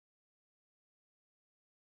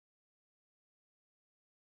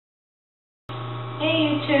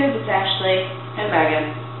Hey YouTube, it's Ashley and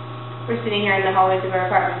Megan. We're sitting here in the hallways of our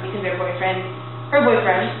apartment because her boyfriend,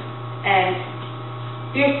 and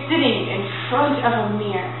we're sitting in front of a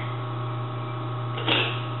mirror.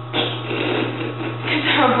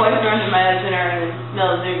 Because our boyfriend and my husband are in the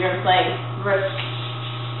middle of the room playing Rift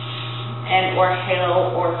or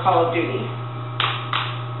Halo or Call of Duty.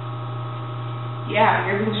 Yeah,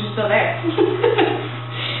 your boobs are still there.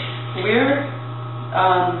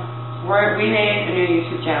 We made a new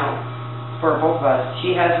YouTube channel for both of us.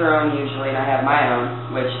 She has her own usually, and I have my own,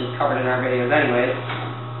 which is covered in our videos anyways.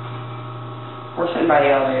 We're sitting by the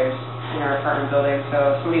elevators in our apartment building,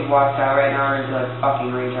 so if somebody walks out right now, we're like fucking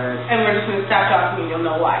retards. And we're just going to stop talking and you'll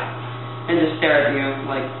know why. And just stare at you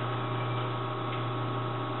like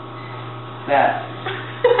that.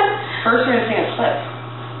 First we're going to sing a clip.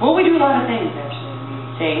 Well, we do a lot of things actually.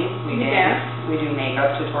 We sing, we dance, we do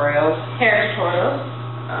makeup tutorials. Hair tutorials.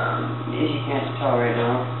 As you can't tell right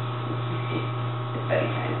now, it's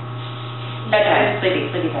bedtime. Bedtime,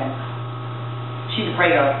 sleepy time. She's a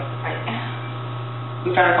prego.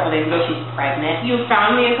 We found her a couple days ago, she's pregnant. You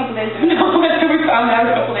found me a couple days ago? No, we found out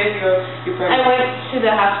a couple days ago. You're pregnant. I went to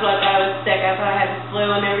the hospital, I thought I was sick, I thought I had the flu,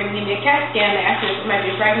 and they were going to give me a CAT scan. They asked me if I might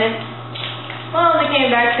be pregnant. Well, they came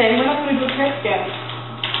back saying, we're not going to do a CAT scan.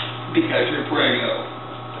 Because you're prego.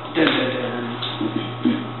 Dun, dun, dun.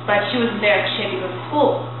 But she wasn't there because she had to go to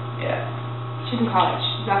school. Yeah. She's in college,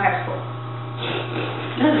 she's not high school.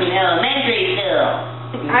 This is elementary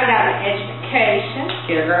school. I got an education.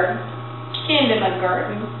 Kindergarten?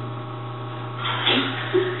 Kindergarten.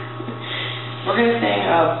 We're going to sing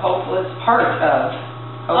a hopeless part of...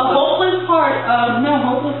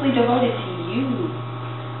 hopelessly devoted to you.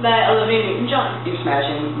 By Olivia Newton-John. You're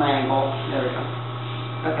smashing my ankle. There we go.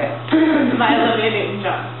 Okay. By Olivia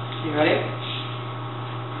Newton-John. You ready?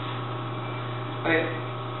 Wait.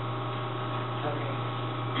 Okay.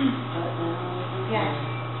 Yeah.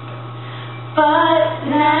 But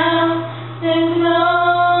now there's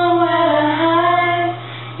nowhere to hide.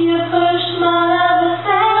 You push my love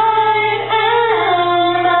aside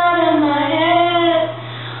and out of my head.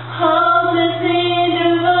 Hopelessly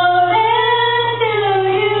devoted to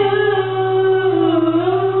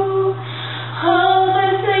you.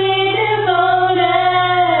 Hopelessly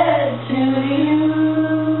devoted to you.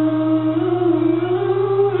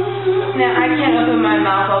 Now I can't open my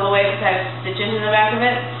mouth all the way because I have stitches in the back of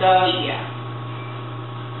it, so yeah.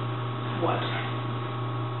 What?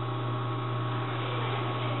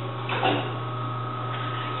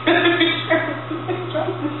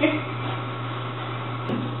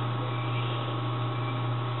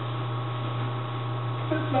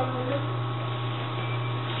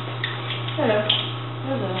 Hello.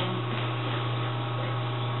 Hello.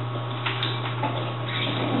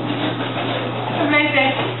 Have a nice day.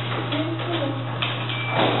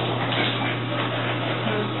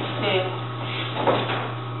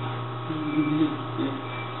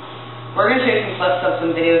 We're going to show you some clips of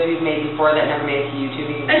some videos we've made before that never made it to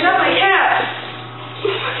YouTube. I dropped my cat!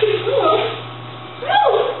 No!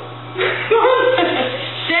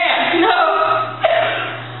 Sam! No!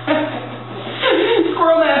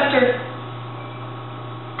 Squirrel Master.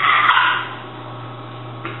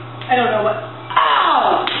 I don't know what.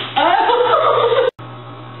 Ow!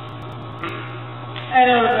 I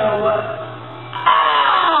don't know what.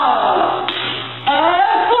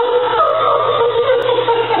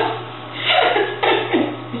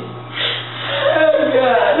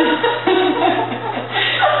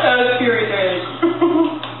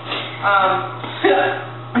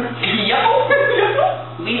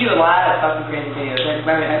 We do a lot of fucking crazy videos. I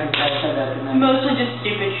said that, didn't I? Mostly just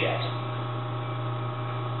stupid shit.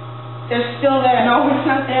 They're still there. No, it's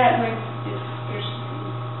not that. Like, there's...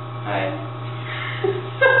 Hi.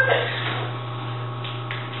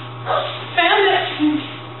 Found it.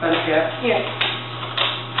 Fun shit. Yeah.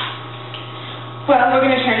 Well, we're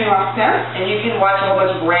going to turn you off now. And you can watch a whole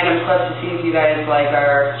bunch of random clips to see if you guys like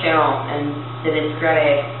our channel and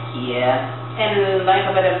subscribe. Yeah. And like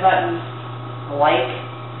a bit of buttons. Like.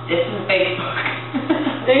 This is Facebook.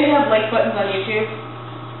 They have like buttons on YouTube.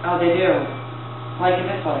 Oh, they do. Like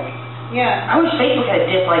and dislike. Yeah. I wish Facebook had a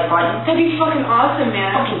dislike button. That'd be fucking awesome,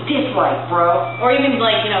 man. Fucking dislike, bro. Or even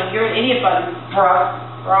like, you know, you're an idiot button. Bruh.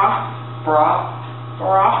 Bra. Bra.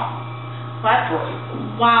 Bra. What?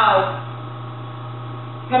 Wow.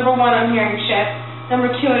 Number one, I'm hearing shit.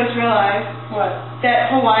 Number two, I just realized. What?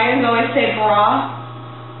 That Hawaiians always say bra.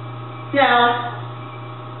 Now,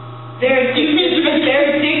 they're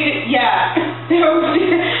addicted, yeah. They're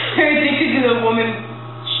addicted to the woman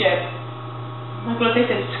shit. Like what if they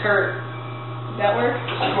said skirt? Does that work?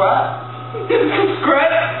 Squat? Squirt?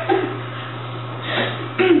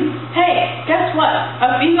 Hey, guess what?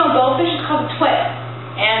 A female goldfish is called a twit.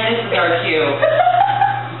 And this is our cue.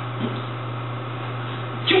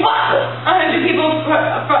 Chewbacca! 100 people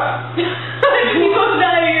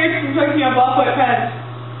die a year from talking about ballpoint pens.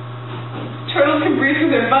 Turtles can breathe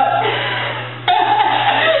through their butt.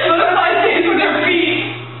 Butterflies taste with their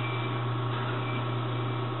feet.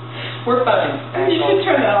 We're fucking You should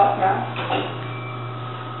turn that off now.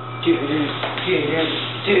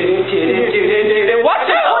 What's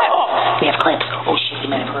up? We have clips. Oh shit, he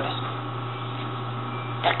might have heard us.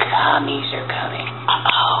 The commies are coming.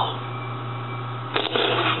 Uh-oh.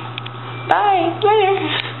 Bye. Later.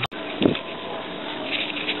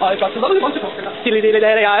 I've got a lovely bunch of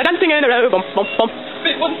dancing in a row, bump, bump, bump.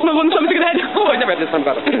 One something ahead. Oh, I never had this time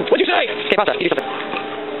about it. What'd you say? Okay, pasta, you do something.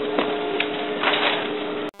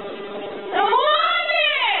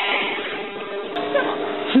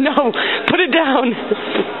 No, put it down.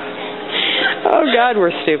 Oh God,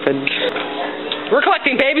 we're stupid. We're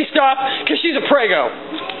collecting baby stuff because she's a prego.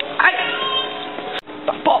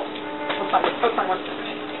 The ball.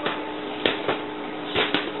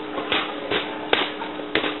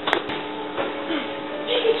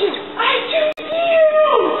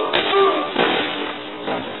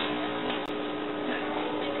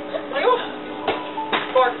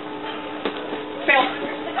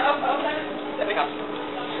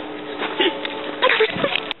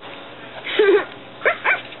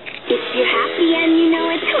 If you're happy and you know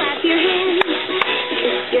it, clap your hands.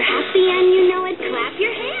 If you're happy and you know it, clap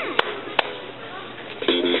your hands.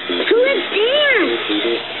 Good dance.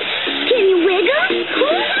 Can you wiggle?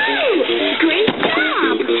 Woo! Great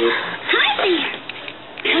job. Hi there.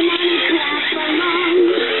 Come on and clap along.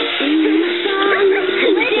 Sing the song.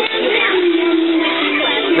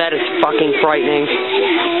 That is fucking frightening. Can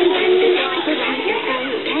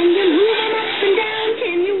you move them up and down?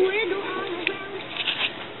 Can you wiggle all around?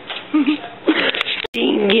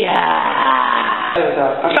 Yeah.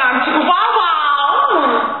 Bam,